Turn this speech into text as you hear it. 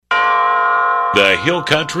The Hill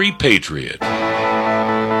Country Patriot.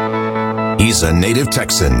 He's a native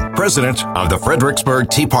Texan, president of the Fredericksburg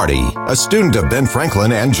Tea Party, a student of Ben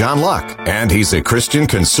Franklin and John Locke, and he's a Christian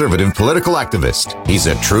conservative political activist. He's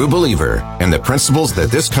a true believer in the principles that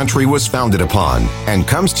this country was founded upon and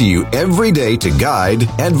comes to you every day to guide,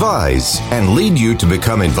 advise, and lead you to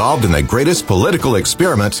become involved in the greatest political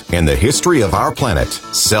experiment in the history of our planet,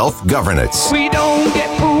 self-governance. We don't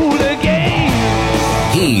get fooled again.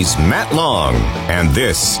 He's Matt Long, and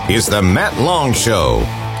this is the Matt Long Show.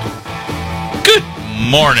 Good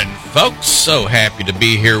morning, folks. So happy to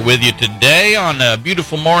be here with you today on a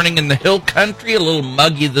beautiful morning in the Hill Country. A little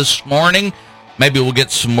muggy this morning. Maybe we'll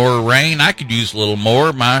get some more rain. I could use a little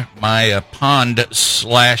more. My pond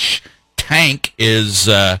slash tank is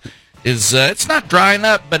it's not drying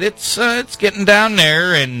up, but it's getting down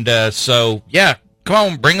there. And so yeah, come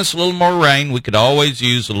on, bring us a little more rain. We could always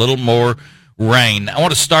use a little more rain. I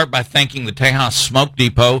want to start by thanking the Tejas Smoke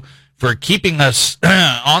Depot for keeping us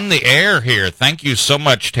on the air here. Thank you so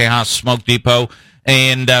much, Tejas Smoke Depot.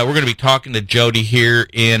 And we're going to be talking to Jody here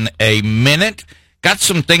in a minute. Got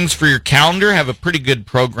some things for your calendar. Have a pretty good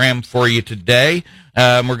program for you today.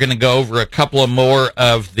 We're going to go over a couple of more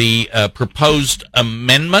of the proposed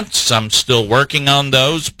amendments. I'm still working on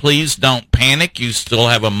those. Please don't panic. You still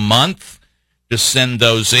have a month to send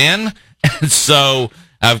those in. So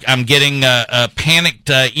I'm getting panicked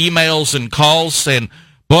emails and calls saying,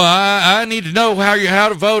 "Boy, I need to know how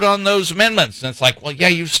to vote on those amendments." And it's like, well, yeah,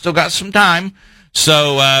 you've still got some time.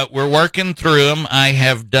 So we're working through them. I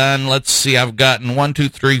have done, let's see, I've gotten 1, 2,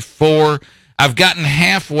 3, 4. I've gotten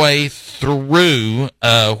halfway through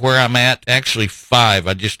where I'm at, actually 5.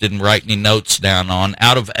 I just didn't write any notes down on,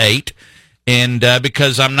 out of 8. And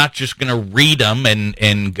because I'm not just going to read them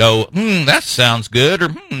and go, that sounds good, or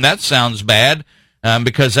that sounds bad,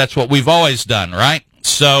 because that's what we've always done, right?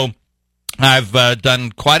 So I've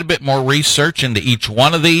done quite a bit more research into each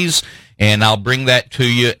one of these, and I'll bring that to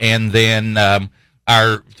you. And then at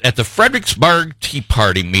the Fredericksburg Tea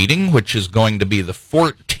Party meeting, which is going to be the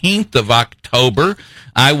 14th of October,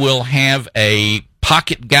 I will have a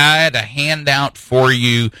pocket guide, a handout for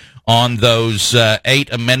you on those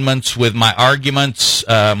 8 amendments with my arguments.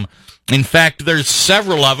 In fact, there's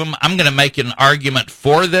several of them. I'm going to make an argument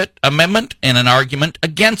for that amendment and an argument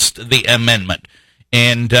against the amendment.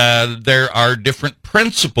 And there are different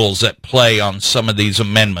principles at play on some of these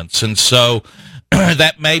amendments, and so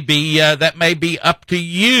that may be up to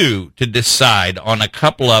you to decide on a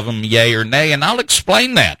couple of them, yay or nay. And I'll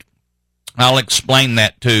explain that. I'll explain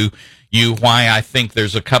that to you why I think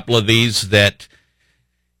there's a couple of these that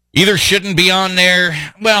either shouldn't be on there.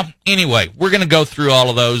 Well, anyway, we're going to go through all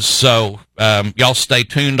of those, so y'all stay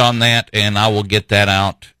tuned on that, and I will get that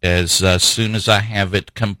out as soon as I have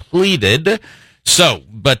it completed. So,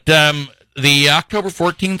 but the October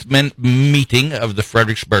 14th meeting of the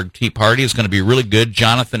Fredericksburg Tea Party is going to be really good.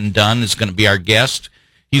 Jonathan Dunn is going to be our guest.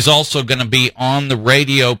 He's also going to be on the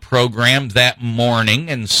radio program that morning,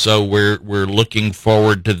 and so we're looking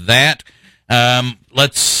forward to that.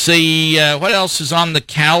 Let's see, what else is on the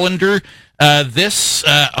calendar?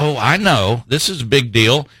 I know, this is a big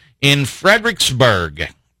deal. In Fredericksburg,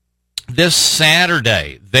 this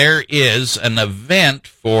Saturday, there is an event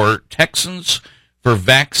for Texans for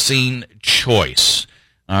Vaccine Choice.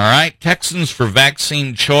 All right, Texans for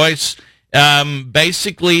Vaccine Choice.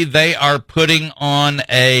 Basically, they are putting on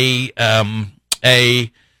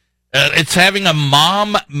it's having a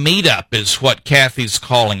mom meetup is what Kathy's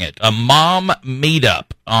calling it. A mom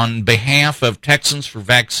meetup on behalf of Texans for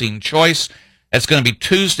Vaccine Choice. That's going to be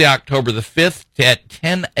Tuesday, October the 5th at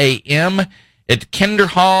 10 a.m. at Kinder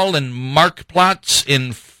Hall and Marktplatz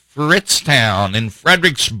in Fritztown in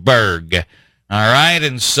Fredericksburg. All right,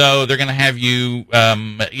 and so they're going to have you,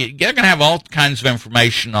 you're going to have all kinds of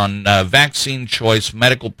information on vaccine choice,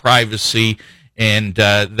 medical privacy, and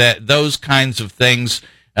those kinds of things.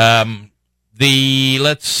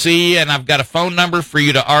 Let's see, and I've got a phone number for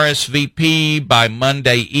you to RSVP by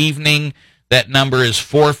Monday evening. That number is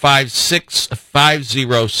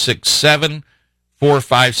 456-5067,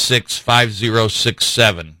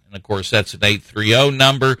 456-5067. And, of course, that's an 830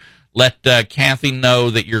 number. Let Kathy know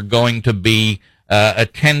that you're going to be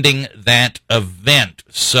attending that event.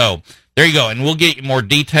 So there you go, and we'll get you more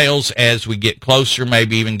details as we get closer,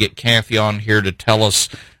 maybe even get Kathy on here to tell us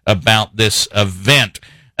about this event.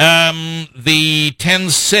 The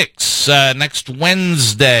 10-6, next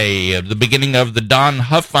Wednesday, the beginning of the Don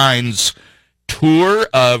Huffines tour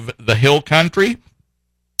of the Hill Country.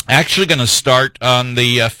 Actually going to start on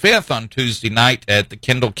the 5th on Tuesday night at the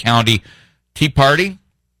Kendall County Tea Party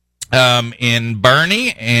in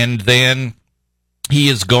Bernie, and then He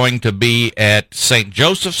is going to be at St.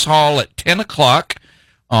 Joseph's Hall at 10 o'clock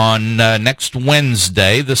on next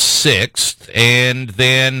Wednesday, the 6th. And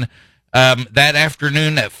then that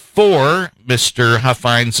afternoon at 4, Mr.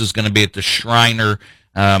 Huffines is going to be at the Shriner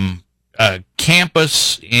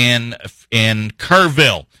campus in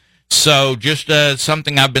Kerrville. So just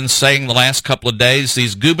something I've been saying the last couple of days,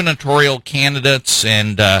 these gubernatorial candidates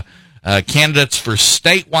and candidates for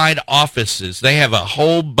statewide offices, they have a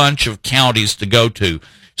whole bunch of counties to go to.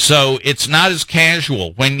 So it's not as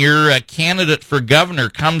casual. When your candidate for governor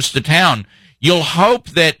comes to town, you'll hope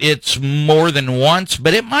that it's more than once,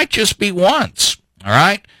 but it might just be once, all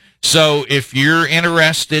right? So if you're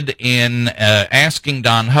interested in asking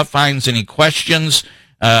Don Huffines any questions,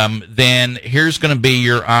 then here's going to be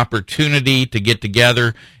your opportunity to get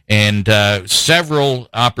together, and several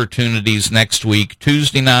opportunities next week,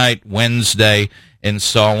 Tuesday night, Wednesday. And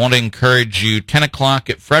so I want to encourage you, 10 o'clock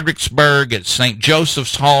at Fredericksburg, at St.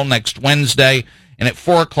 Joseph's Hall next Wednesday, and at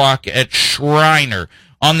 4 o'clock at Shriner.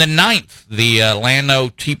 On the 9th, the Llano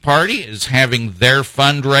Tea Party is having their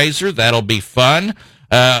fundraiser. That'll be fun.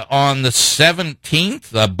 On the 17th,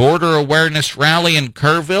 the Border Awareness Rally in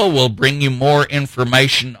Kerrville. We'll bring you more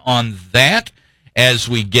information on that as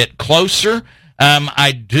we get closer.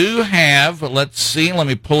 I do have, let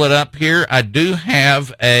me pull it up here. I do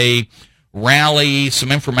have a rally, some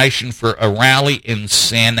information for a rally in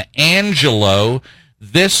San Angelo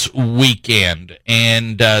this weekend.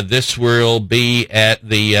 And this will be at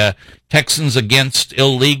the Texans Against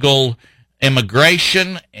Illegal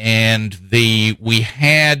Immigration, and we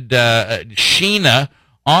had Sheena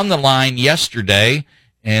on the line yesterday,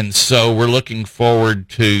 and so we're looking forward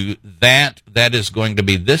to that. That is going to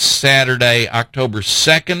be this Saturday, October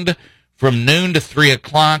 2nd, from noon to 3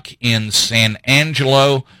 o'clock in San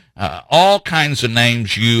Angelo. All kinds of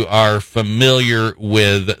names you are familiar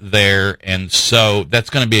with there, and so that's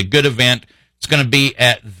going to be a good event. It's going to be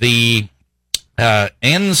at the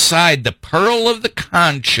inside the Pearl of the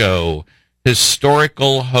Concho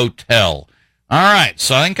Historical Hotel. All right,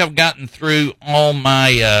 so I think I've gotten through all my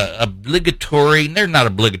obligatory. They're not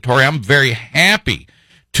obligatory. I'm very happy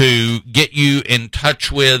to get you in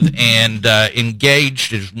touch with and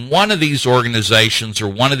engaged as one of these organizations or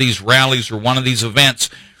one of these rallies or one of these events.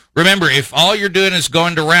 Remember, if all you're doing is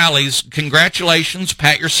going to rallies, congratulations,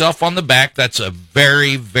 pat yourself on the back. That's a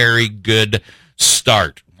very, very good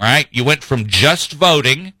start, right? You went from just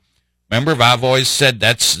voting. Remember, I've always said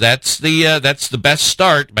that's the best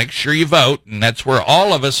start. Make sure you vote, and that's where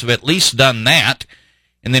all of us have at least done that.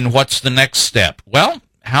 And then what's the next step? Well,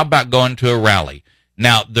 how about going to a rally?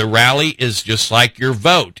 Now, the rally is just like your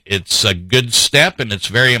vote. It's a good step, and it's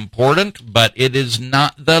very important, but it is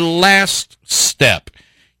not the last step.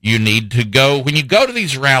 You need to go, when you go to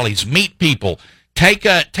these rallies, meet people. Take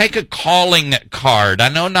a calling card. I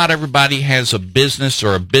know not everybody has a business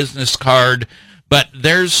or a business card, but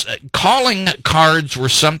there's calling cards were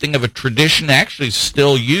something of a tradition, actually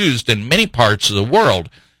still used in many parts of the world.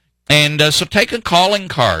 And so take a calling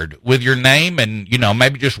card with your name and,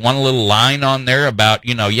 maybe just one little line on there about,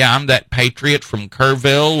 I'm that patriot from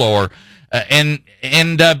Kerrville, or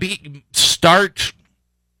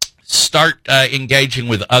start engaging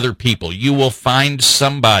with other people. You will find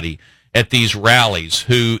somebody at these rallies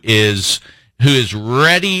who is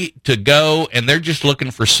ready to go, and they're just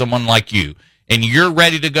looking for someone like you. And you're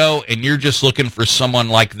ready to go, and you're just looking for someone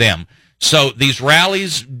like them. So these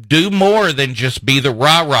rallies do more than just be the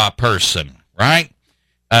rah-rah person, right?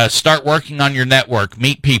 Start working on your network,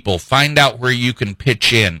 meet people, find out where you can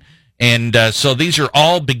pitch in. And so these are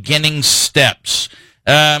all beginning steps.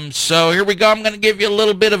 So here we go. I'm going to give you a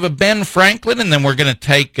little bit of a Ben Franklin, and then we're going to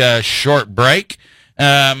take a short break.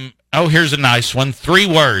 Here's a nice one. 3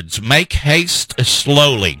 words. Make haste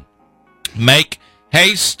slowly. Make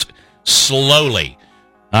haste slowly.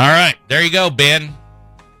 All right, there you go, Ben.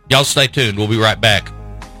 Y'all stay tuned. We'll be right back.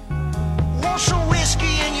 Want some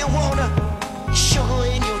whiskey in your water, sugar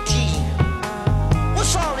in your tea?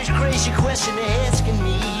 What's all these crazy questions they're asking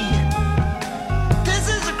me? This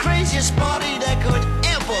is the craziest party that could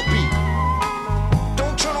ever be.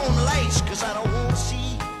 Don't turn on the lights, cause I don't want to see.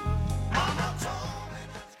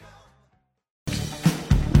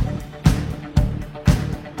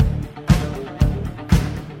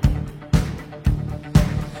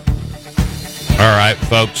 All right,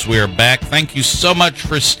 folks, we are back. Thank you so much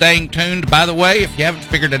for staying tuned. By the way, if you haven't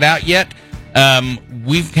figured it out yet,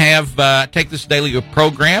 I take this daily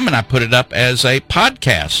program and I put it up as a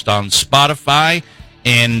podcast on Spotify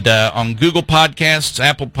and on Google Podcasts,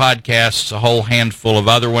 Apple Podcasts, a whole handful of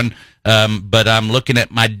other one. but I'm looking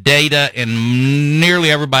at my data, and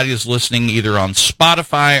nearly everybody is listening either on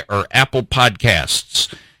Spotify or Apple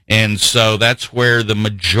Podcasts. And so that's where the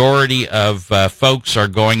majority of folks are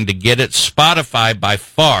going to get it. Spotify by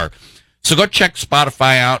far. So go check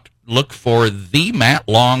Spotify out. Look for The Matt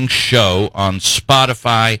Long Show on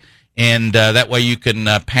Spotify. And that way you can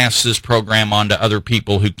pass this program on to other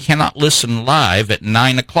people who cannot listen live at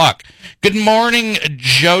 9 o'clock. Good morning,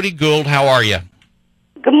 Jody Gould. How are you?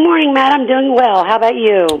 Good morning, Matt. I'm doing well. How about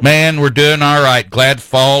you? Man, we're doing all right. Glad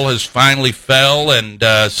fall has finally fell, and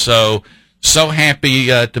so happy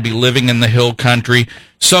to be living in the hill country.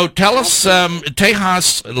 So tell us,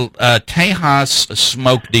 Tejas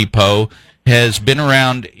Smoke Depot has been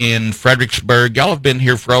around in Fredericksburg. Y'all have been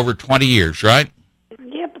here for over 20 years, right?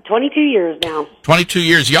 Yep, 22 years now. 22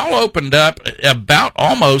 years. Y'all opened up about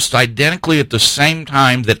almost identically at the same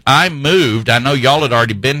time that I moved. I know y'all had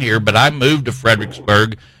already been here, but I moved to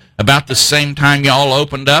Fredericksburg about the same time y'all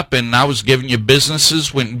opened up, and I was giving you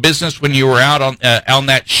business when you were out on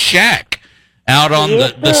that shack out on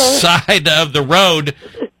the side of the road.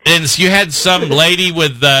 And so you had some lady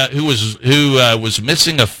with who was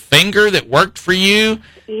missing a finger that worked for you.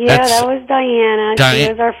 Yeah, that was Diana. She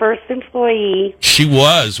was our first employee. She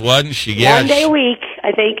wasn't she? Yeah, 1 day a week,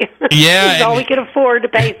 I think. Yeah, it's all we could afford to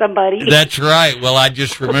pay somebody. That's right. Well, I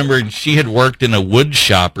just remembered she had worked in a wood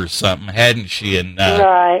shop or something, hadn't she? And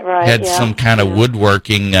right, had some kind of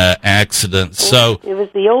woodworking accident. So it was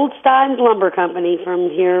the Old Steins Lumber Company from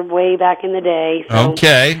here way back in the day. So.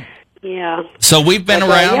 Okay. Yeah. So we've been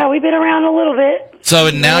around. Yeah, we've been around a little bit. So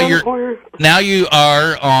now you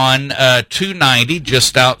are on 290,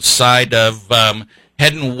 just outside of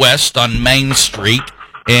heading west on Main Street.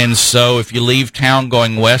 And so if you leave town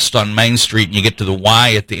going west on Main Street and you get to the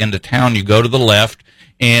Y at the end of town, you go to the left.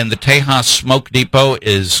 And the Tejas Smoke Depot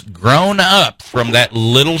is grown up from that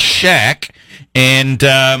little shack, and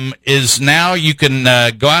is now you can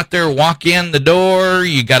go out there, walk in the door.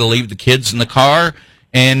 You got to leave the kids in the car.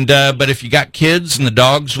 And but if you got kids and the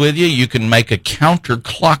dogs with you, you can make a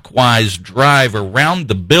counterclockwise drive around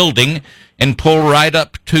the building and pull right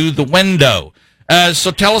up to the window.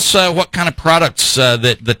 So tell us what kind of products that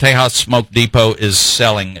the Tejas Smoke Depot is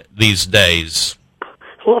selling these days.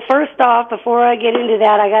 Well, first off, before I get into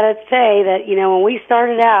that, I got to say that, when we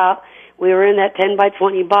started out, we were in that 10 by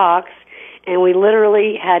 20 box, and we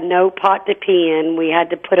literally had no pot to pee in. We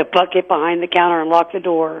had to put a bucket behind the counter and lock the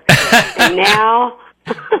door. And now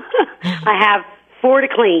I have 4 to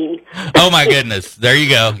clean. Oh my goodness! There you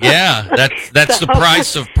go. Yeah, that's the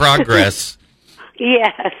price of progress.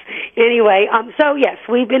 Yes. Anyway, so yes,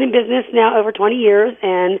 we've been in business now over 20 years,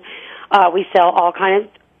 and we sell all kinds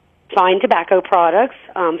of fine tobacco products,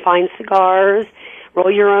 fine cigars, roll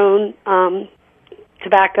your own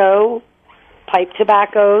tobacco, pipe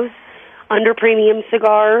tobaccos, under premium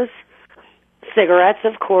cigars, cigarettes,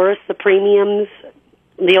 of course, the premiums,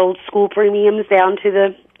 the old school premiums down to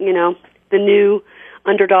the, the new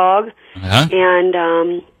underdog, and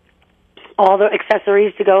all the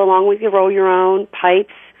accessories to go along with your roll your own,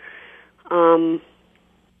 pipes,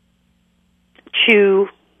 chew,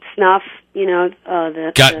 snuff,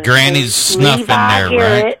 got Granny's snuff in there,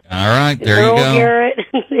 right? All right, there you go. Garrett.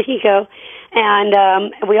 There you go.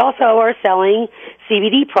 And we also are selling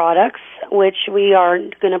CBD products, which we are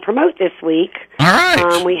going to promote this week. All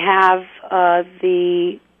right. We have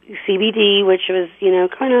the CBD, which was,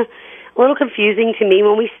 kind of a little confusing to me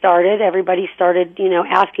when we started. Everybody started,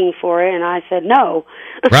 asking for it, and I said no.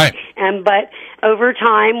 Right. But over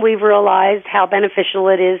time, we've realized how beneficial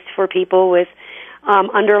it is for people with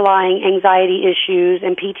underlying anxiety issues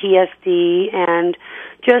and PTSD and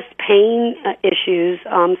just pain issues.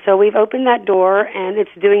 So we've opened that door, and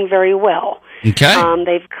it's doing very well. Okay.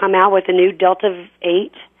 They've come out with a new Delta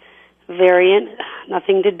 8 variant,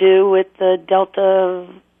 nothing to do with the Delta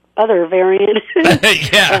other variant.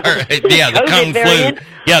 Yeah, right. Yeah, the Kung variant. Flu.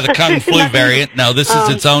 Yeah, the Kung Flu variant. No, this is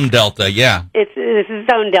its own Delta. Yeah, this is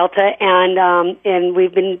its own Delta, and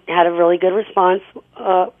we've had a really good response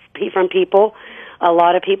from people. A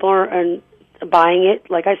lot of people are buying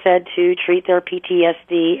it, like I said, to treat their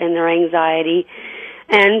PTSD and their anxiety,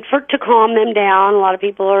 and to calm them down. A lot of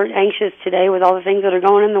people are anxious today with all the things that are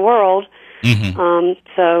going in the world. Mm-hmm.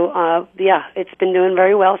 Yeah, it's been doing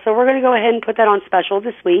very well. So we're going to go ahead and put that on special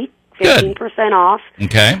this week, 15% off.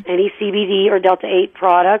 Okay. Any CBD or Delta 8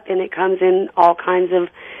 product, and it comes in all kinds of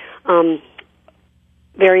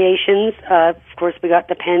variations. Of course, we got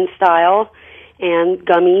the pen style and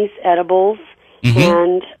gummies, edibles,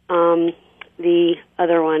 and the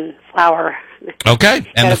other one, flower. Okay,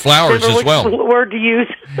 and the flowers as well. What word to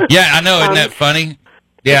use? Yeah, I know. Isn't that funny?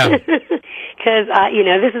 Yeah. because,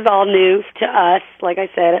 this is all new to us. Like I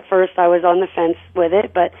said, at first I was on the fence with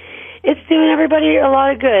it, but it's doing everybody a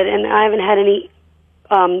lot of good, and I haven't had any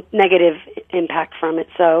negative impact from it.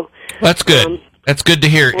 So that's good. That's good to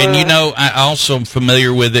hear. And I also am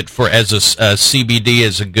familiar with it as a CBD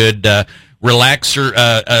as a good relaxer,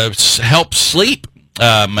 help sleep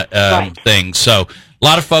right. thing. So a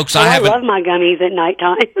lot of folks, I love my gummies at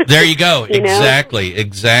nighttime. There you go.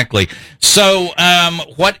 Exactly. So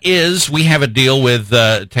we have a deal with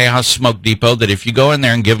Tejas Smoke Depot that if you go in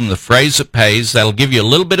there and give them the phrase that pays, that'll give you a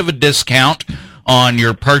little bit of a discount on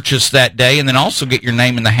your purchase that day, and then also get your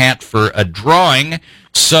name in the hat for a drawing.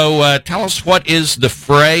 So tell us, what is the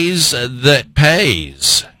phrase that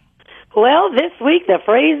pays? Well, this week the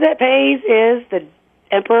phrase that pays is the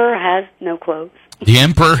emperor has no clothes. The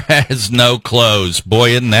emperor has no clothes. Boy,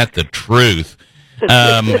 isn't that the truth?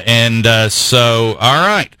 So, all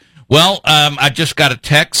right. Well, I just got a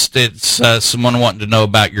text. It's someone wanting to know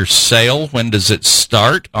about your sale. When does it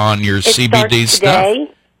start on your CBD stuff?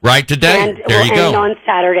 Right today. There you go. And on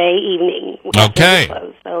Saturday evening. Okay.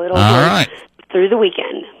 So it'll go through the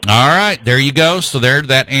weekend. All right. There you go. So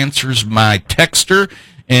that answers my texter.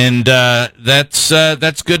 And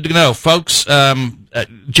that's good to know. Folks,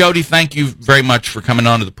 Jody, thank you very much for coming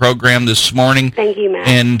on to the program this morning. Thank you, Matt.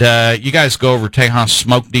 And you guys go over to Tejas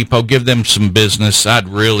Smoke Depot. Give them some business. I'd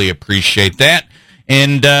really appreciate that.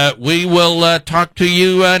 And we will talk to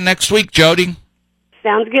you next week, Jody.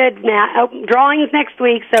 Sounds good, Matt. Drawings next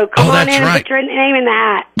week, so come on in and put your name in the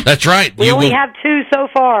hat. That's right. We only have 2 so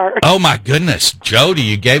far. Oh, my goodness. Jody,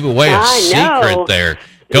 you gave away a secret there.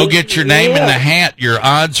 Go get your name in the hat. Your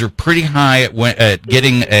odds are pretty high at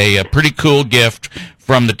getting a pretty cool gift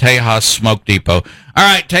from the Tejas Smoke Depot. All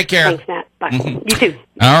right, take care. Thanks, Matt. Bye. You too.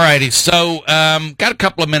 All righty. So, got a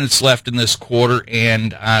couple of minutes left in this quarter,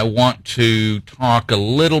 and I want to talk a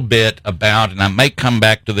little bit about, and I may come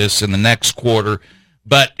back to this in the next quarter,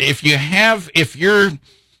 but if you're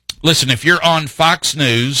on Fox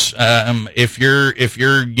News, if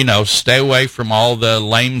you're, stay away from all the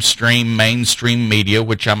mainstream media,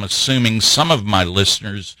 which I'm assuming most of my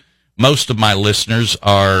listeners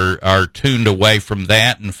are tuned away from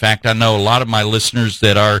that. In fact, I know a lot of my listeners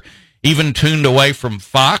that are even tuned away from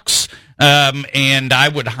Fox, and I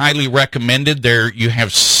would highly recommend it. You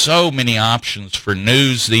have so many options for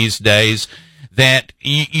news these days that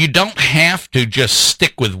you don't have to just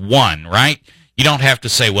stick with one, right? You don't have to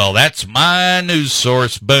say, well, that's my news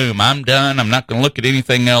source. Boom, I'm done. I'm not going to look at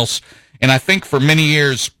anything else. And I think for many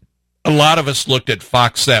years, a lot of us looked at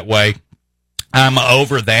Fox that way. I'm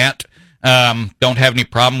over that. Don't have any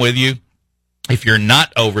problem with you if you're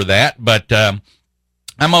not over that. But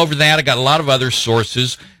I'm over that. I got a lot of other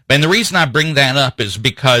sources. And the reason I bring that up is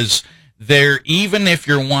because even if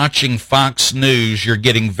you're watching Fox News, you're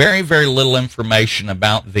getting very, very little information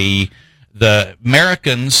about the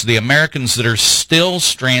Americans that are still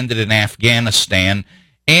stranded in Afghanistan,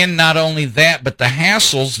 and not only that, but the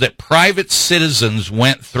hassles that private citizens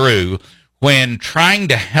went through when trying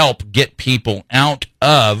to help get people out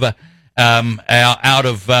of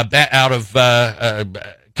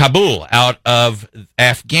Kabul, out of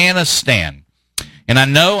Afghanistan. And I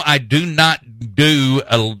know I do not do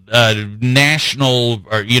national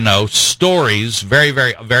or stories very,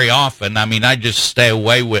 very, very often. I mean, I just stay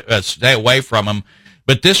away from them.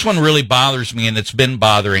 But this one really bothers me, and it's been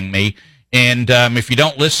bothering me. And if you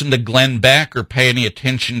don't listen to Glenn Beck or pay any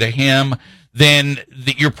attention to him, then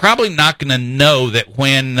you're probably not going to know that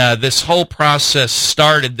when this whole process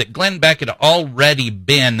started, that Glenn Beck had already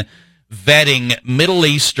been vetting Middle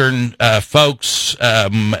Eastern folks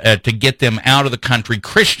to get them out of the country,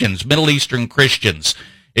 Christians, Middle Eastern Christians.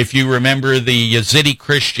 If you remember the Yazidi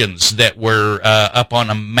Christians that were up on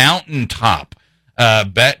a mountaintop,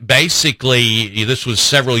 basically, this was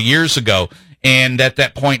several years ago, and at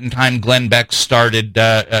that point in time, Glenn Beck started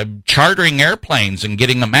chartering airplanes and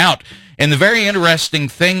getting them out. And the very interesting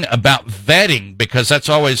thing about vetting, because that's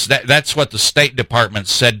what the State Department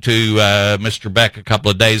said to Mr. Beck a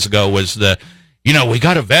couple of days ago, was we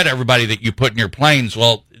got to vet everybody that you put in your planes.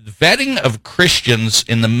 Well, vetting of Christians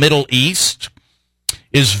in the Middle East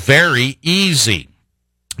is very easy,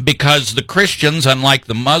 because the Christians, unlike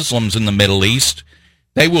the Muslims in the Middle East,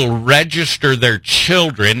 they will register their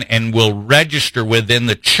children and will register within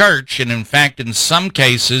the church. And in fact, in some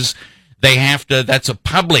cases, they have to, that's a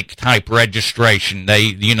public type registration. There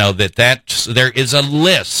is a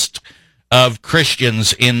list of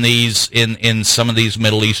Christians in some of these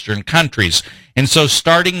Middle Eastern countries. And so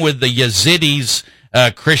starting with the Yazidis,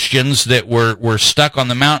 Christians that were stuck on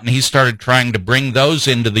the mountain, he started trying to bring those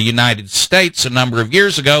into the United States a number of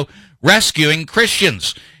years ago, rescuing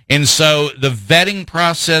Christians. And so the vetting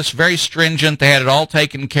process, very stringent. They had it all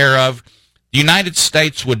taken care of. The United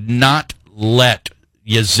States would not let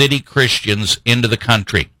Yazidi Christians into the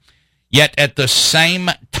country. Yet at the same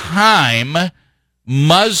time,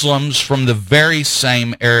 Muslims from the very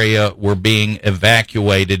same area were being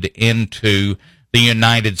evacuated into the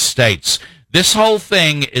United States. This whole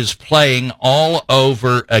thing is playing all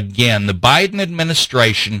over again. The Biden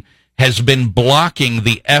administration has been blocking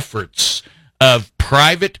the efforts of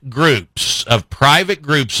private groups, of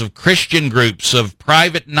Christian groups, of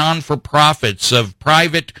private non-for-profits, of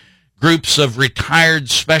private groups of retired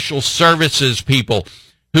special services people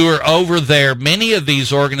who are over there. Many of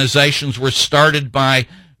these organizations were started by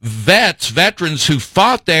veterans who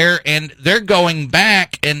fought there, and they're going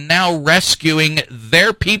back and now rescuing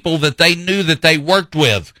their people that they knew that they worked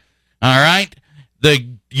with. All right? The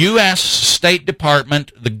U.S. State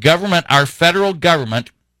Department, the government, our federal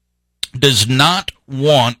government, does not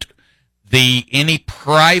want any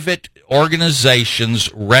private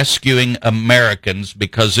organizations rescuing Americans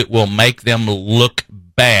because it will make them look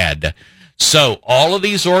bad. So all of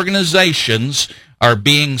these organizations are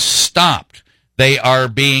being stopped. They are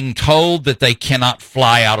being told that they cannot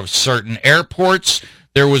fly out of certain airports.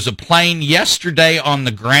 There was a plane yesterday on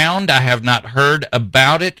the ground. I have not heard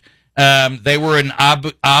about it. They were in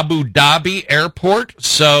Abu Dhabi airport,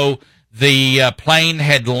 so the plane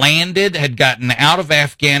had landed, had gotten out of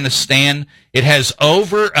Afghanistan. It has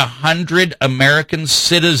over 100 American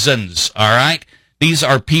citizens, all right? These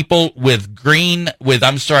are people with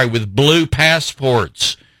blue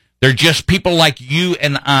passports. They're just people like you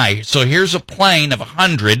and I. So here's a plane of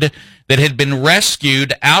 100 that had been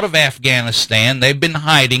rescued out of Afghanistan. They've been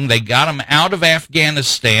hiding. They got them out of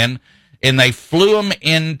Afghanistan, and they flew them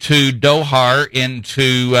into Doha,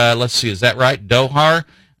 is that right? Doha?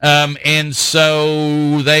 And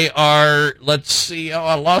so they are,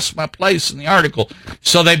 I lost my place in the article.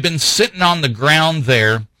 So they've been sitting on the ground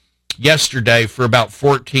there yesterday for about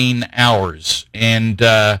 14 hours. And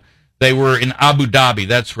they were in Abu Dhabi.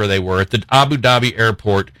 That's where they were, at the Abu Dhabi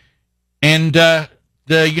airport. And the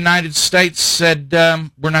United States said,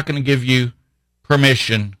 we're not going to give you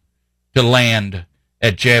permission to land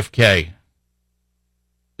at JFK.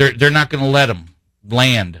 They're not going to let them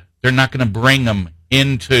land. They're not going to bring them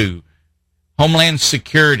into Homeland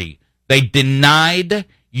Security. They denied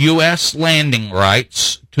U.S. landing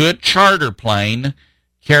rights to a charter plane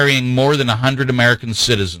carrying more than 100 American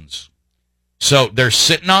citizens. So they're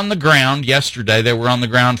sitting on the ground. Yesterday, they were on the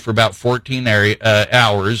ground for about 14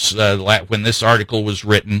 hours when this article was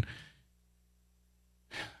written.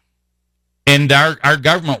 And our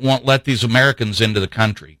government won't let these Americans into the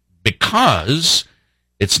country because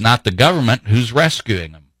it's not the government who's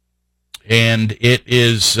rescuing them. And it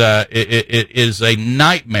is a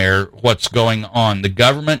nightmare what's going on. The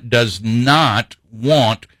government does not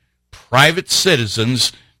want private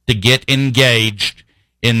citizens to get engaged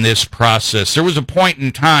in this process. There was a point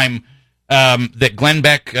in time that Glenn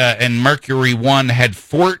Beck and Mercury One had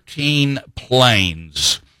 14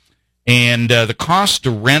 planes. And the cost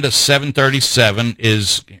to rent a 737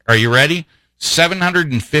 is, are you ready?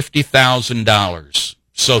 $750,000.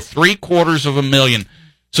 So $750,000.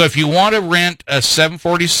 So if you want to rent a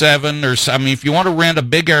 747 if you want to rent a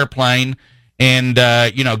big airplane and,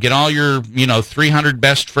 get all your, 300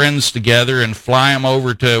 best friends together and fly them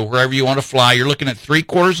over to wherever you want to fly, you're looking at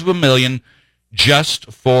 $750,000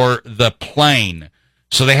 just for the plane.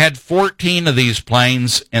 So they had 14 of these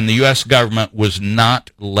planes, and the U.S. government was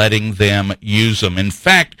not letting them use them. In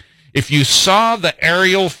fact, if you saw the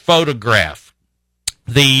aerial photograph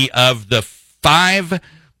of the 5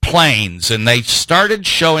 planes, and they started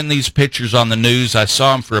showing these pictures on the news. I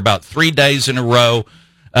saw them for about 3 days in a row.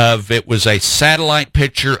 It was a satellite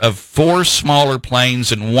picture of 4 smaller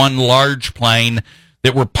planes and 1 large plane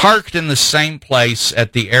that were parked in the same place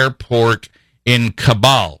at the airport in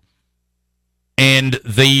Kabul. And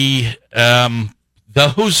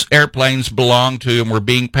those airplanes belonged to and were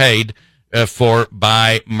being paid for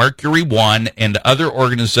by Mercury One and other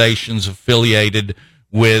organizations affiliated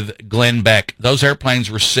with Glenn Beck. Those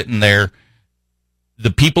airplanes were sitting there.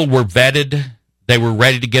 The people were vetted. They were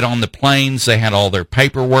ready to get on the planes. They had all their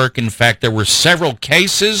paperwork. In fact, there were several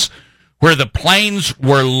cases where the planes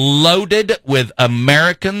were loaded with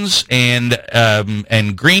Americans and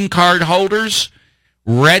green card holders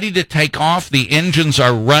ready to take off. The engines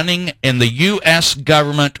are running, and the U.S.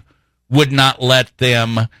 government would not let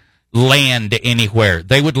them land anywhere.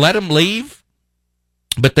 They would let them leave,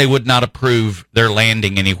 but they would not approve their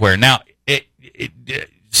landing anywhere. Now,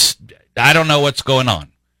 I don't know what's going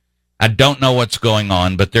on. I don't know what's going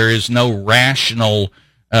on, but there is no rational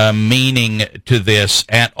meaning to this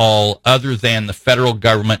at all, other than the federal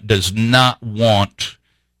government does not want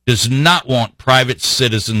private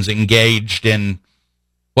citizens engaged in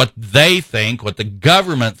what they think, what the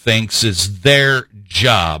government thinks is their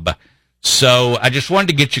job. So I just wanted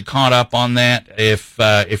to get you caught up on that if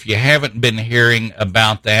you haven't been hearing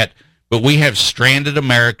about that. But we have stranded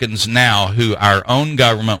Americans now who our own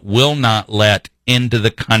government will not let into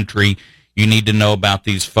the country. You need to know about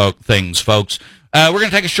these things, folks. We're going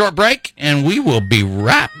to take a short break, and we will be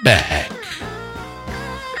right back.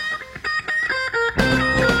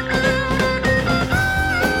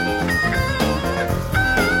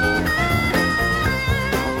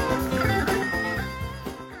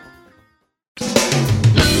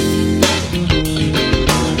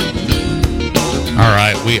 All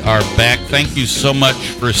right, we are back. Thank you so much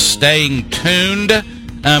for staying tuned.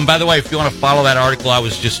 By the way, if you want to follow that article I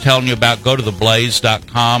was just telling you about, go to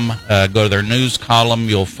theblaze.com, go to their news column.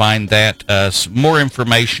 You'll find that more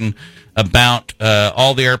information about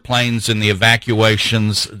all the airplanes and the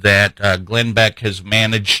evacuations that Glenn Beck has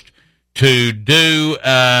managed to do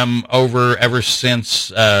ever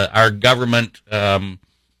since our government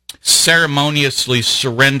ceremoniously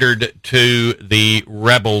surrendered to the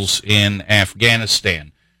rebels in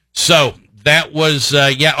Afghanistan. So that was,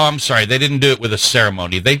 I'm sorry, they didn't do it with a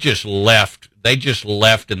ceremony. They just left. They just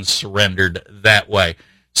left and surrendered that way.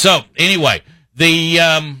 So anyway,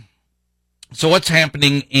 so what's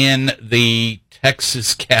happening in the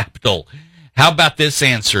Texas Capitol? How about this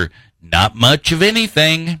answer? Not much of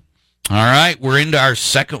anything. All right, we're into our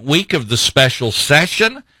second week of the special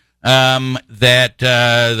session that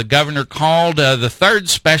the governor called the third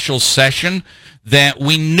special session that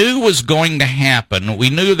we knew was going to happen. We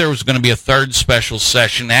knew there was going to be a third special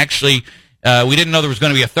session. Actually, we didn't know there was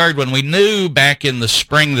going to be a third one. We knew back in the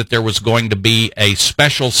spring that there was going to be a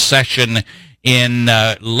special session in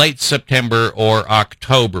late September or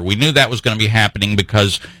October. We knew that was going to be happening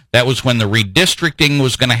because that was when the redistricting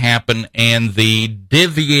was going to happen and the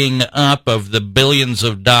divvying up of the billions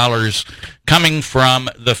of dollars coming from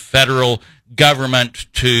the federal government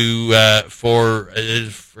to for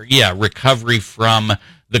recovery from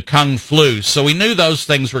the Kung Flu. So we knew those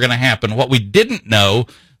things were going to happen. What we didn't know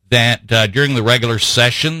that during the regular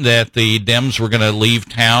session that the Dems were going to leave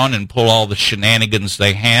town and pull all the shenanigans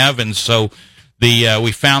they have, and so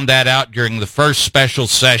we found that out during the first special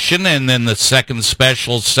session, and then the second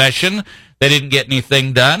special session they didn't get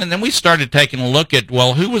anything done, and then we started taking a look at,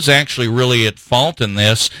 well, who was actually really at fault in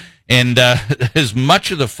this. And as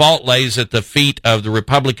much of the fault lays at the feet of the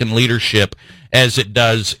Republican leadership as it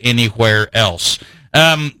does anywhere else.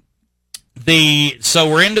 So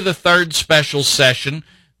we're into the third special session.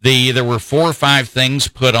 There were 4 or 5 things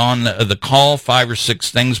put on the call, 5 or 6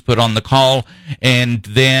 things put on the call, and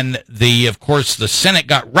then of course the Senate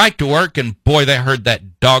got right to work, and boy, they heard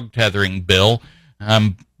that dog tethering bill.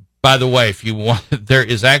 By the way, if you want, there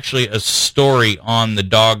is actually a story on the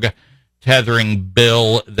dog tethering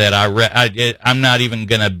bill that I read. I'm not even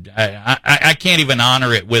going to, I can't even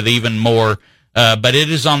honor it with even more, but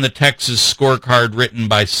it is on the Texas scorecard written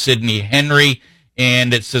by Sidney Henry,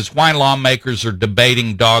 and it says why lawmakers are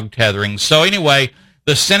debating dog tethering. So anyway,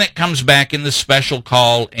 the Senate comes back in the special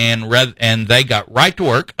call, and they got right to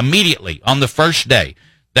work immediately on the first day.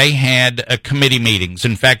 They had committee meetings.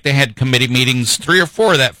 In fact, they had committee meetings 3 or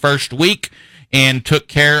 4 that first week, and took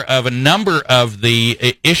care of a number of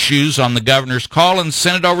the issues on the governor's call and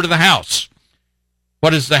sent it over to the House.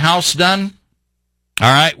 What has the House done?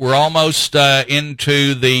 All right, we're almost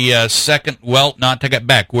into the second, well, not take it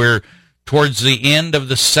back. We're towards the end of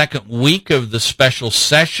the second week of the special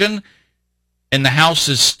session, and the House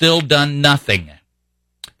has still done nothing.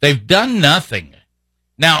 They've done nothing.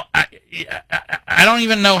 Now, I don't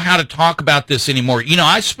even know how to talk about this anymore. You know,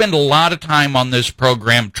 I spend a lot of time on this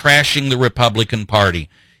program trashing the Republican Party,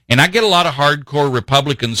 and I get a lot of hardcore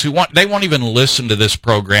Republicans who won't even listen to this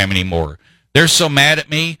program anymore. They're so mad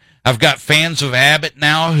at me. I've got fans of Abbott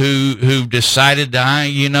now who've decided,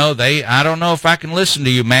 I don't know if I can listen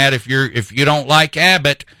to you, Matt, if you don't like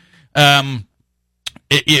Abbott.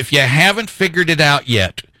 If you haven't figured it out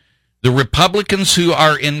yet, the Republicans who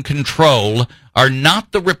are in control are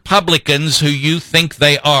not the Republicans who you think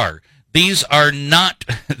they are. These are not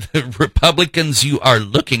the Republicans you are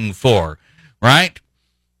looking for, right?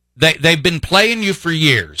 They've been playing you for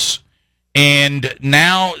years, and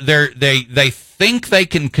now they think they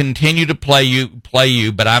can continue to play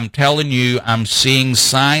you. But I'm telling you, I'm seeing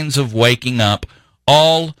signs of waking up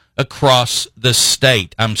all across the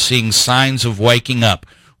state. I'm seeing signs of waking up.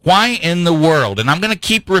 Why in the world, and I'm going to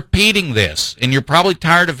keep repeating this, and you're probably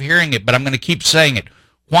tired of hearing it, but I'm going to keep saying it,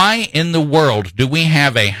 Why in the world do we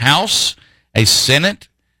have a House, a Senate,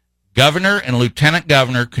 governor, and lieutenant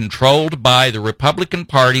governor controlled by the Republican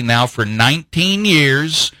Party now for 19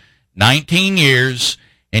 years,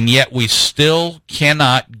 and yet we still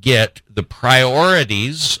cannot get the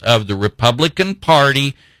priorities of the Republican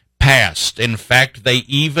Party passed? In fact, they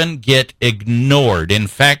even get ignored. In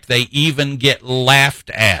fact, they even get laughed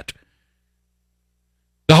at.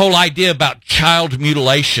 The whole idea about child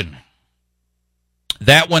mutilation,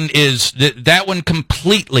 that one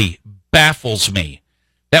completely baffles me.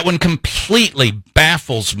 That one completely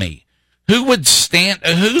baffles me.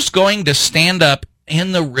 Who's going to stand up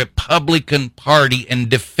in the Republican Party and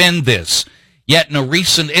defend this? Yet in a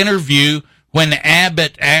recent interview, when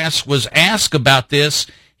Abbott was asked about this,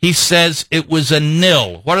 he says it was a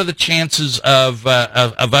nil. What are the chances of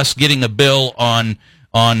us getting a bill on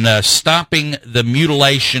stopping the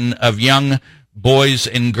mutilation of young boys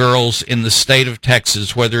and girls in the state of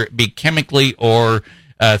Texas, whether it be chemically or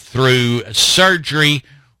through surgery?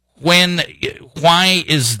 Why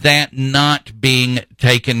is that not being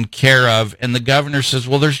taken care of? And the governor says,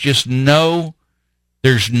 well, there's no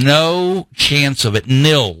chance of it.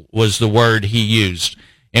 Nil was the word he used.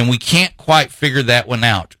 And we can't quite figure that one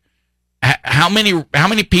out. How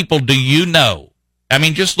many people do you know? I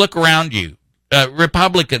mean, just look around you.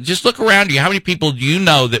 Republicans, just look around you. How many people do you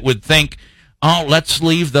know that would think, oh, let's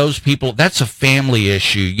leave those people? That's a family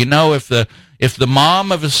issue. You know, if the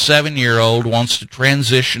mom of a 7-year-old wants to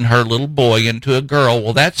transition her little boy into a girl,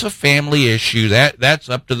 well, that's a family issue. That's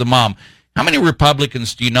up to the mom. How many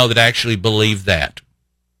Republicans do you know that actually believe that?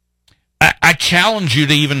 I challenge you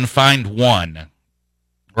to even find one,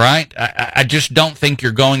 right? I just don't think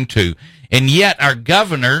you're going to. And yet our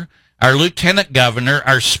governor, our lieutenant governor,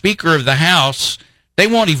 our Speaker of the House, they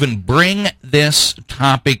won't even bring this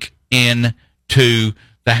topic into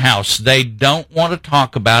the House. They don't want to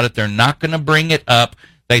talk about it. They're not going to bring it up.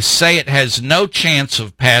 They say it has no chance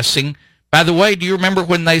of passing. By the way, do you remember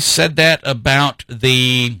when they said that about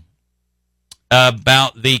the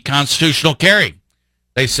constitutional carry?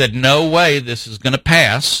 They said, no way this is going to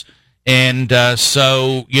pass. And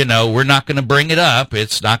so, we're not going to bring it up.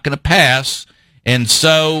 It's not going to pass. And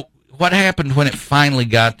so what happened when it finally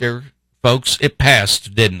got there, folks? It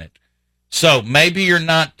passed, didn't it? So maybe you're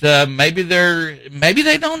not, maybe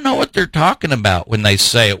they don't know what they're talking about when they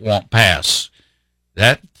say it won't pass.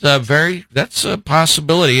 That's a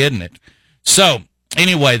possibility, isn't it? So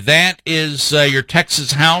anyway, that is, your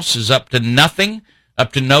Texas House is up to nothing,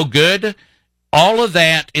 up to no good. All of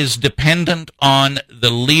that is dependent on the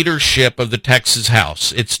leadership of the Texas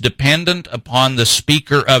House. It's dependent upon the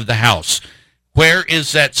Speaker of the House. Where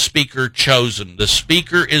is that Speaker chosen? The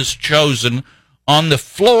Speaker is chosen on the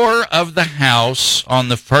floor of the House on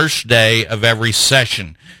the first day of every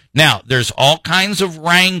session. Now, there's all kinds of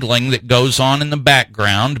wrangling that goes on in the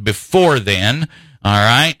background before then, all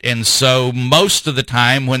right? And so most of the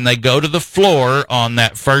time when they go to the floor on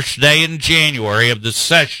that first day in January of the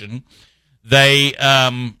session, they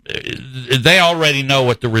already know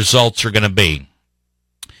what the results are going to be.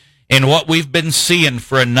 And what we've been seeing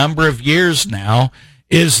for a number of years now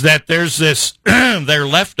is that there's this, they're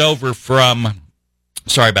left over from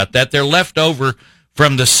the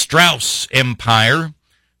Strauss Empire,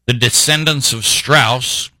 the descendants of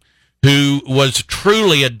Strauss, who was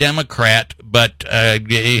truly a Democrat, but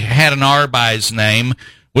had an R by his name,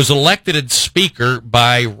 was elected as Speaker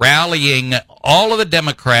by rallying all of the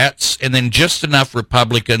Democrats and then just enough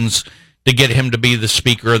Republicans to get him to be the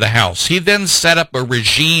Speaker of the House. He then set up a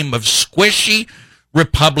regime of squishy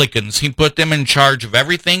Republicans. He put them in charge of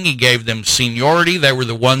everything. He gave them seniority. They were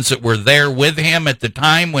the ones that were there with him at the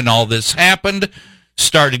time when all this happened,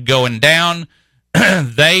 started going down.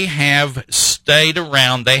 They have stayed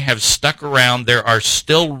around. They have stuck around. There are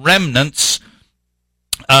still remnants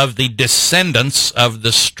of the descendants of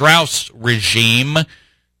the Strauss regime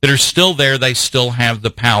that are still there. They still have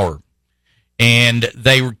the power. And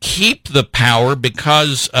they keep the power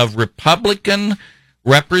because of Republican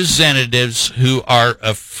representatives who are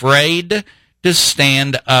afraid to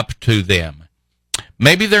stand up to them.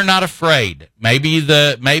 Maybe they're not afraid. Maybe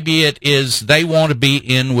it is they want to be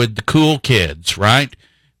in with the cool kids, right?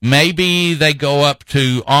 Maybe they go up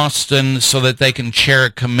to Austin so that they can chair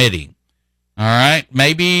a committee. All right?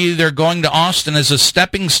 Maybe they're going to Austin as a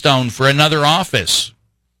stepping stone for another office.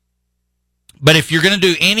 But if you're going to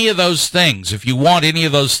do any of those things, if you want any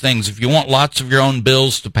of those things, if you want lots of your own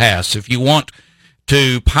bills to pass, if you want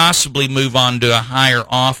to possibly move on to a higher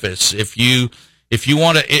office, if you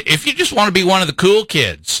just want to be one of the cool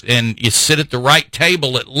kids and you sit at the right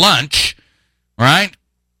table at lunch, right?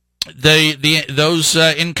 those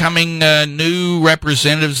incoming new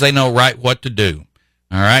representatives, they know right what to do.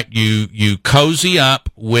 All right, you cozy up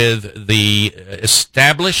with the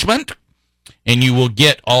establishment, and you will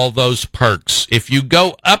get all those perks. If you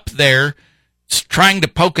go up there trying to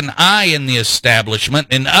poke an eye in the establishment,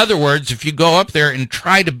 in other words, if you go up there and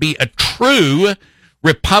try to be a true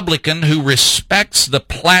Republican who respects the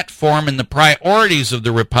platform and the priorities of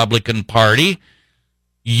the Republican Party,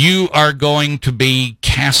 you are going to be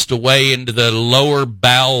cast away into the lower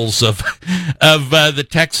bowels of the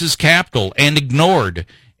Texas Capitol and ignored,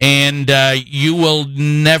 and you will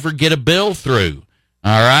never get a bill through.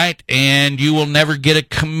 All right, and you will never get a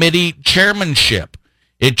committee chairmanship.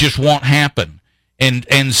 It just won't happen.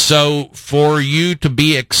 And so for you to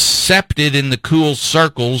be accepted in the cool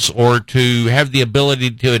circles or to have the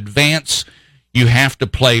ability to advance, you have to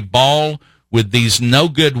play ball with these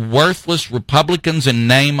no-good, worthless Republicans in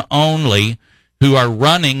name only who are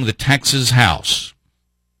running the Texas House.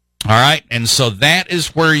 All right? And so that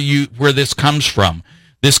is where this comes from.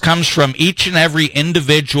 This comes from each and every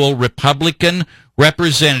individual Republican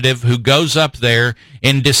representative who goes up there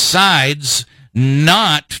and decides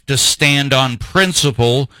not to stand on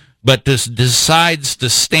principle, but decides to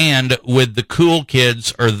stand with the cool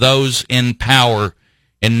kids or those in power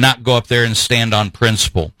and not go up there and stand on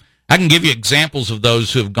principle. I can give you examples of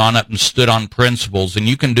those who have gone up and stood on principles, and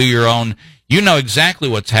you can do your own. You know exactly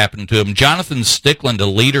what's happened to him. Jonathan Stickland, a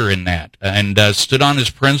leader in that, and stood on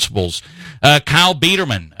his principles. Kyle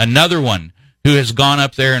Biederman, another one who has gone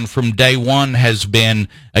up there and from day one has been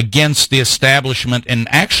against the establishment and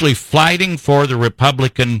actually fighting for the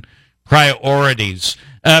Republican priorities.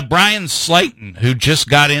 Brian Slayton, who just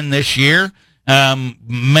got in this year,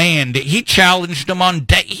 man, he challenged him on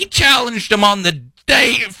the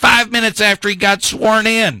day 5 minutes after he got sworn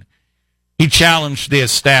in. He challenged the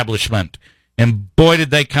establishment, and boy,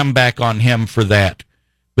 did they come back on him for that.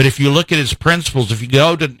 But if you look at his principles, if you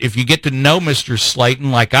get to know Mr.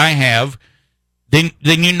 Slayton like I have, then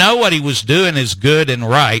you know what he was doing is good and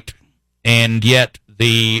right, and yet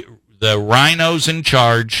the rhinos in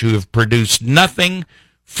charge who have produced nothing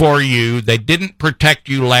for you, they didn't protect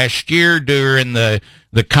you last year during the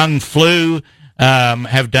Kung Flu,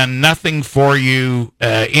 have done nothing for you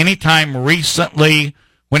anytime recently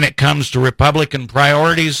when it comes to Republican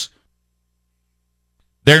priorities.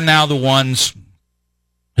 They're now the ones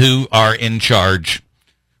who are in charge.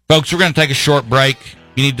 Folks, we're going to take a short break.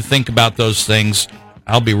 You need to think about those things.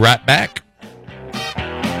 I'll be right back.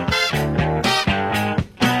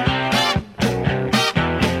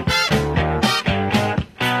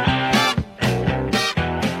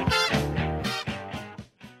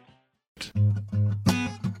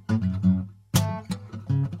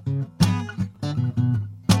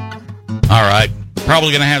 All right.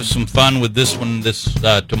 Probably going to have some fun with this one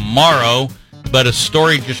tomorrow. But a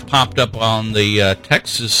story just popped up on the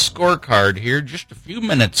Texas scorecard here just a few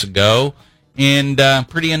minutes ago, and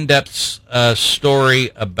pretty in-depth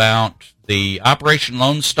story about the Operation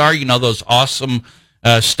Lone Star. You know, those awesome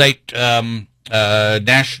state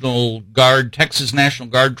National Guard, Texas National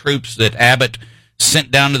Guard troops that Abbott sent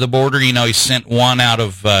down to the border. You know, he sent one out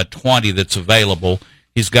of 20 that's available.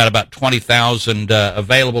 He's got about 20,000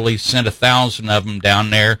 available. He sent 1,000 of them down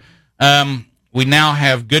there. We now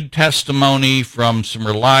have good testimony from some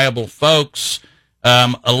reliable folks,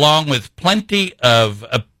 along with plenty of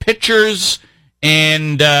pictures,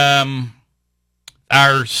 and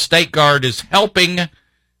our State Guard is helping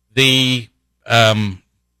the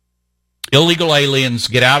illegal aliens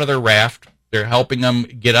get out of their raft. They're helping them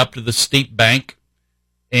get up to the steep bank,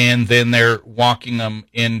 and then they're walking them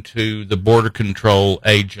into the border control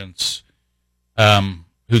agents,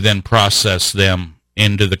 who then process them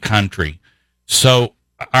into the country. So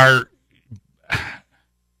our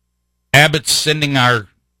Abbott's sending our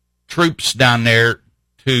troops down there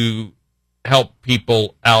to help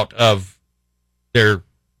people out of their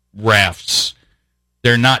rafts.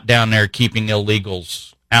 They're not down there keeping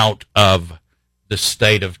illegals out of the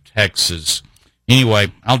state of Texas.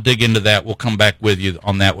 Anyway, I'll dig into that. We'll come back with you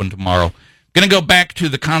on that one tomorrow. Going to go back to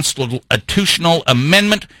the constitutional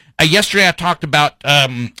amendment. Yesterday I talked about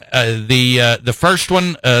the first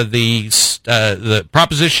one, the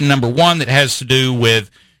proposition number 1 that has to do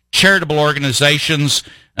with charitable organizations,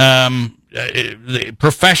 the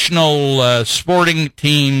professional sporting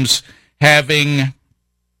teams having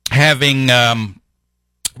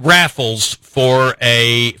raffles for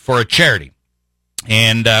a charity.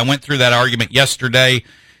 And I went through that argument yesterday,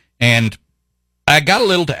 and I got a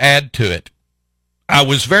little to add to it. I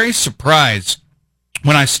was very surprised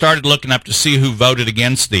when I started looking up to see who voted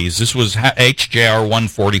against these. This was HJR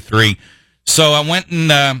 143. So I went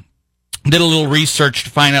and did a little research to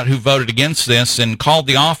find out who voted against this and called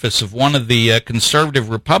the office of one of the conservative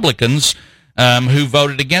Republicans who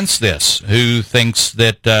voted against this, who thinks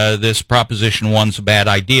that this Proposition 1's a bad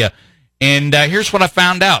idea. And here's what I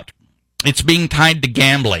found out. It's being tied to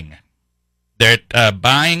gambling. That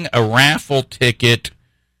buying a raffle ticket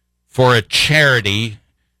for a charity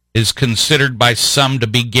is considered by some to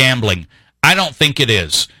be gambling. I don't think it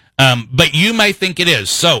is. But you may think it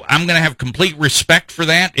is. So I'm going to have complete respect for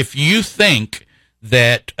that. If you think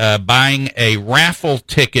that buying a raffle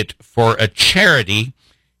ticket for a charity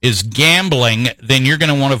is gambling, then you're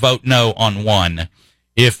going to want to vote no on 1.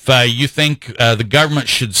 If you think the government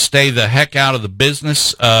should stay the heck out of the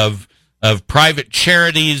business of private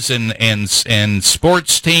charities and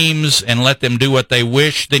sports teams and let them do what they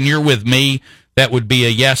wish, then you're with me. That would be a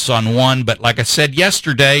yes on 1. But like I said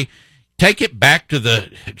yesterday, take it back to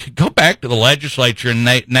go back to the legislature in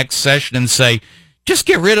next session and say, just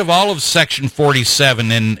get rid of all of Section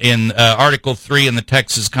 47 in Article 3 in the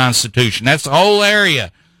Texas Constitution. That's the whole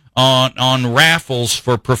area on raffles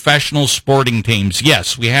for professional sporting teams.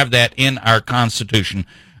 Yes, we have that in our Constitution.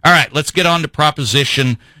 All right, let's get on to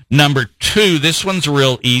Proposition number 2. This one's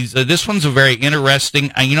real easy. This one's a very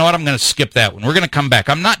interesting. You know what? I'm going to skip that one. We're going to come back.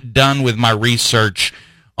 I'm not done with my research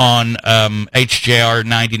on HJR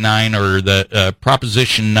 99 or the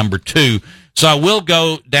Proposition number 2. So I will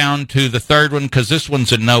go down to the third one because this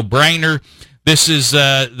one's a no-brainer. This is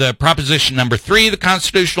the Proposition number 3, the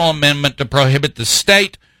constitutional amendment to prohibit the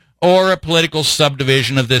state or a political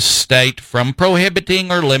subdivision of this state from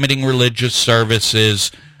prohibiting or limiting religious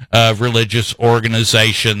services of religious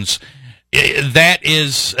organizations. That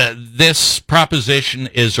is, this proposition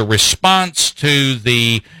is a response to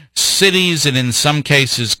the cities and in some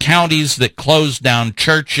cases counties that closed down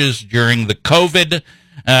churches during the COVID.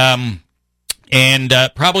 And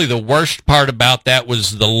probably the worst part about that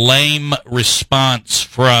was the lame response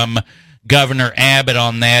from Governor Abbott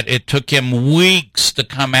on that. It took him weeks to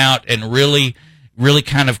come out and really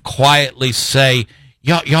kind of quietly say,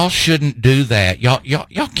 y'all shouldn't do that.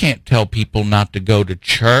 Y'all can't tell people not to go to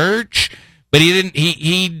church. But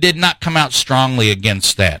he did not come out strongly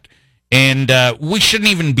against that. And we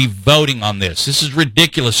shouldn't even be voting on this. This is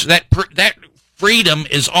ridiculous. That freedom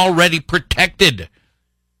is already protected.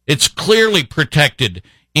 It's clearly protected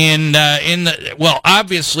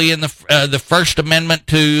obviously in the First Amendment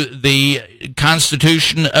to the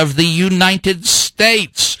Constitution of the United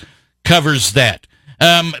States covers that.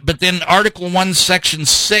 But then Article 1, Section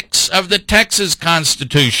 6 of the Texas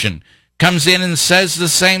Constitution comes in and says the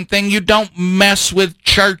same thing. You don't mess with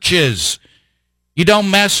churches. You don't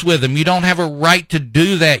mess with them. You don't have a right to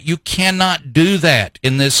do that. You cannot do that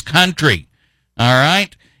in this country. All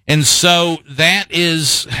right? And so that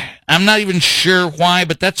is, I'm not even sure why,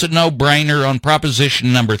 but that's a no-brainer on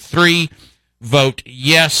Proposition number 3. Vote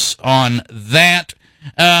yes on that.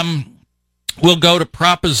 We'll go to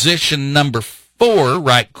Proposition number 4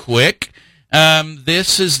 right quick.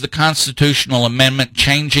 This is the constitutional amendment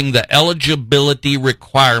changing the eligibility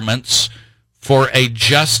requirements for a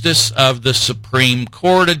justice of the Supreme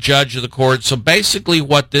Court, a judge of the court. So basically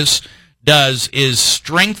what this does is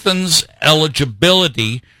strengthens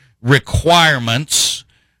eligibility requirements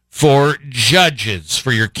for judges,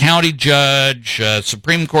 for your county judge,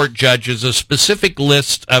 Supreme Court judges, a specific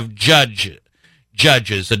list of judges,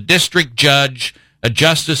 a district judge, a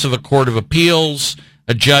justice of a court of appeals,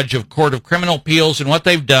 a judge of court of criminal appeals. And what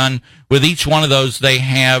they've done with each one of those, they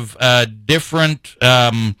have different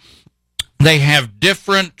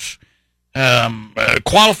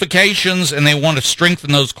qualifications, and they want to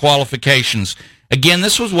strengthen those qualifications. Again,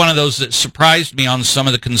 this was one of those that surprised me on some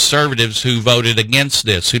of the conservatives who voted against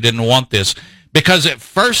this, who didn't want this, because at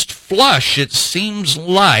first flush, it seems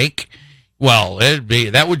like, well,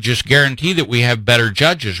 that would just guarantee that we have better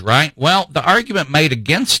judges, right? Well, the argument made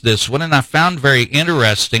against this one, and I found very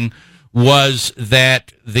interesting, was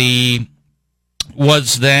that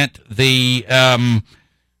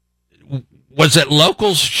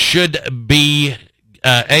locals should be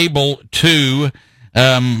able to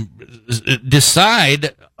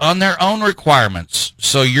decide on their own requirements.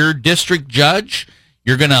 So your district judge,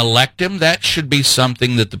 you're going to elect him. That should be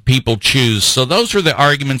something that the people choose. So those are the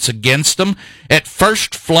arguments against them. At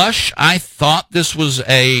first flush, I thought this was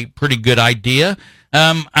a pretty good idea.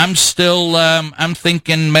 I'm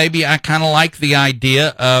thinking maybe I kind of like the idea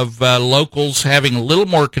of locals having a little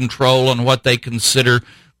more control on what they consider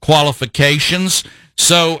qualifications.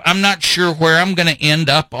 So I'm not sure where I'm going to end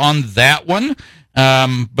up on that one.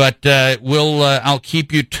 But I'll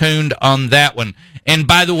keep you tuned on that one. And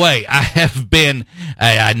by the way,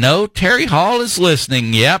 I know Terry Hall is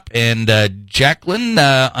listening. Yep. And Jacqueline,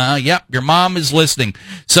 yep, your mom is listening.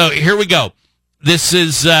 So here we go. This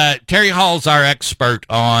is Terry Hall's our expert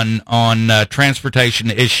on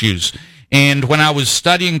transportation issues. And when I was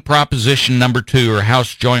studying Proposition number 2, or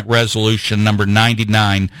House Joint Resolution number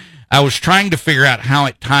 99, I was trying to figure out how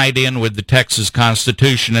it tied in with the Texas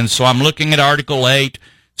Constitution. And so I'm looking at Article 8,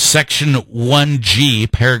 Section 1G,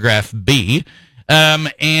 Paragraph B,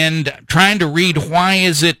 and trying to read why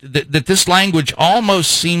is it that this language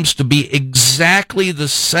almost seems to be exactly the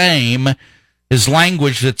same as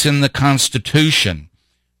language that's in the Constitution.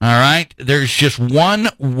 All right? There's just one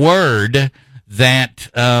word that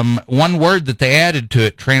they added to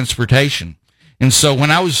it, transportation. And so when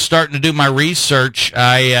I was starting to do my research,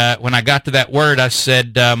 when I got to that word, I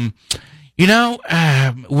said, we're going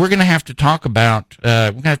to have to talk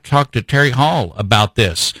to Terry Hall about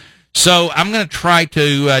this. So I'm going to try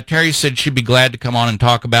to, Terry said she'd be glad to come on and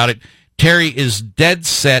talk about it. Terry is dead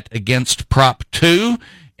set against Prop 2,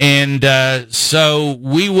 and so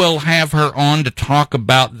we will have her on to talk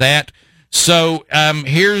about that. So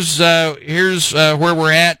here's where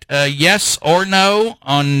we're at. Yes or no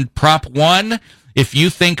on Prop 1. If you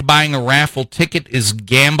think buying a raffle ticket is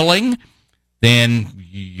gambling, then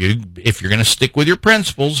if you're going to stick with your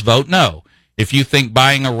principles, vote no. If you think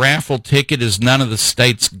buying a raffle ticket is none of the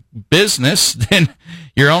state's business, then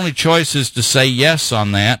your only choice is to say yes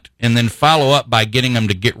on that, and then follow up by getting them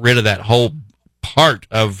to get rid of that whole part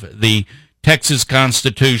of the Texas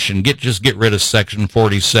Constitution. Just get rid of Section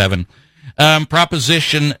 47.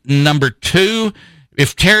 Proposition number 2,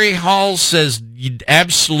 if Terry Hall says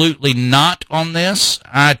absolutely not on this,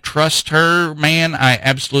 I trust her, man. I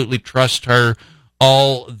absolutely trust her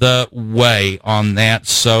all the way on that.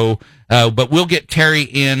 So, but we'll get Terry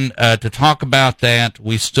in to talk about that.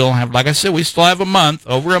 We still have, like I said,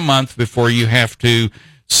 over a month before you have to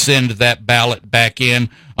send that ballot back in.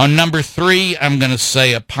 On number 3, I'm going to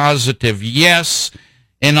say a positive yes.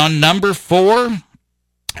 And on number 4,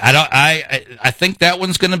 I think that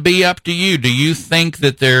one's going to be up to you. Do you think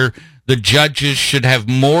that the judges should have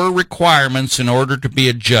more requirements in order to be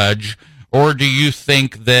a judge, or do you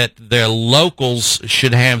think that the locals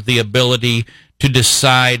should have the ability to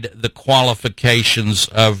decide the qualifications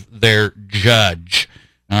of their judge?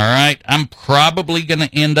 All right, I'm probably going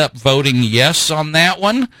to end up voting yes on that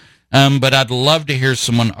one, but I'd love to hear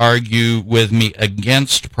someone argue with me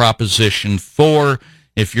against Proposition 4.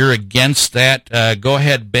 If you're against that, go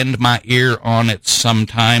ahead, bend my ear on it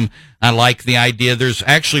sometime. I like the idea. There's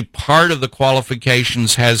actually part of the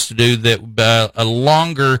qualifications has to do that a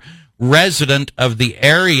longer resident of the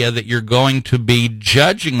area that you're going to be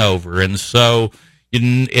judging over. And so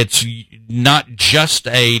it's not just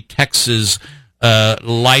a Texas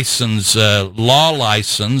license, law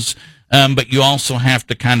license, but you also have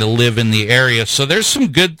to kind of live in the area. So there's some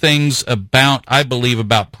good things I believe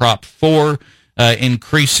about Prop 4.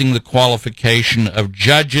 Increasing the qualification of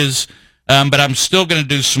judges, but I'm still going to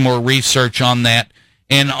do some more research on that.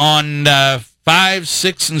 And on 5,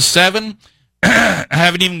 6, and 7, I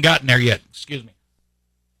haven't even gotten there yet. Excuse me.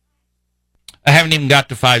 I haven't even got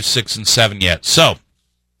to 5, 6, and 7 yet. So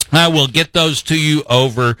I will get those to you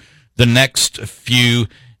over the next few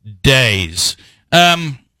days.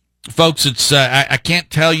 Folks, it's I can't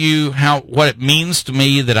tell you what it means to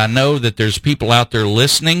me that I know that there's people out there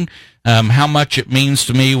listening. How much it means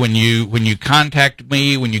to me when you contact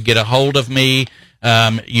me, when you get a hold of me.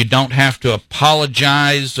 You don't have to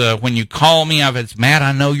apologize when you call me. It's Matt,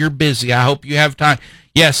 I know you're busy. I hope you have time.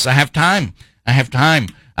 Yes, I have time.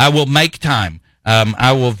 I will make time.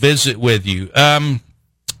 I will visit with you. And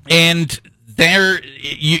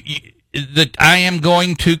I am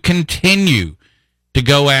going to continue to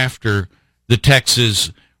go after the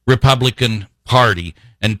Texas Republican Party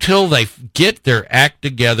until they get their act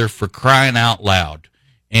together, for crying out loud.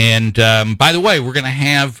 And by the way, we're going to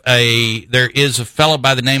have there is a fellow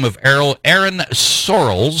by the name of Aaron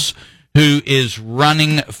Sorrells who is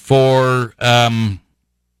running for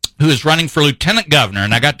lieutenant governor,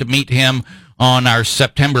 and I got to meet him on our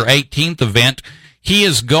September 18th event. He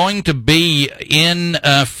is going to be in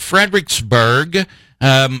Fredericksburg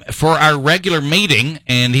for our regular meeting,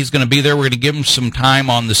 and he's going to be there. We're going to give him some time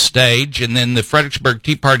on the stage, and then the Fredericksburg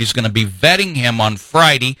Tea Party is going to be vetting him on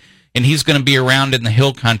Friday, and he's going to be around in the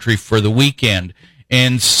Hill Country for the weekend.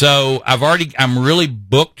 And so I'm really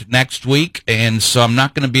booked next week, and so I'm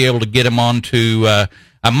not going to be able to get him onto.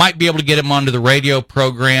 I might be able to get him onto the radio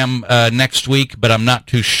program next week, but I'm not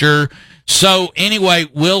too sure. So anyway,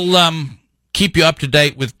 we'll keep you up to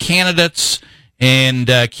date with candidates, and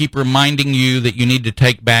keep reminding you that you need to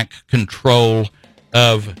take back control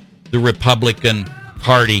of the Republican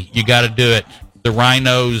Party. You got to do it. The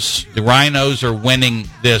rhinos are winning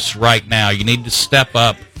this right now. You need to step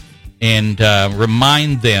up and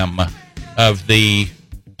remind them of the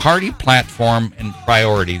party platform and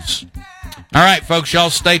priorities. All right, folks, y'all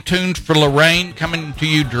stay tuned for Lorraine coming to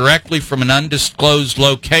you directly from an undisclosed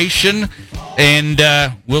location,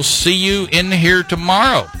 and we'll see you in here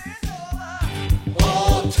tomorrow.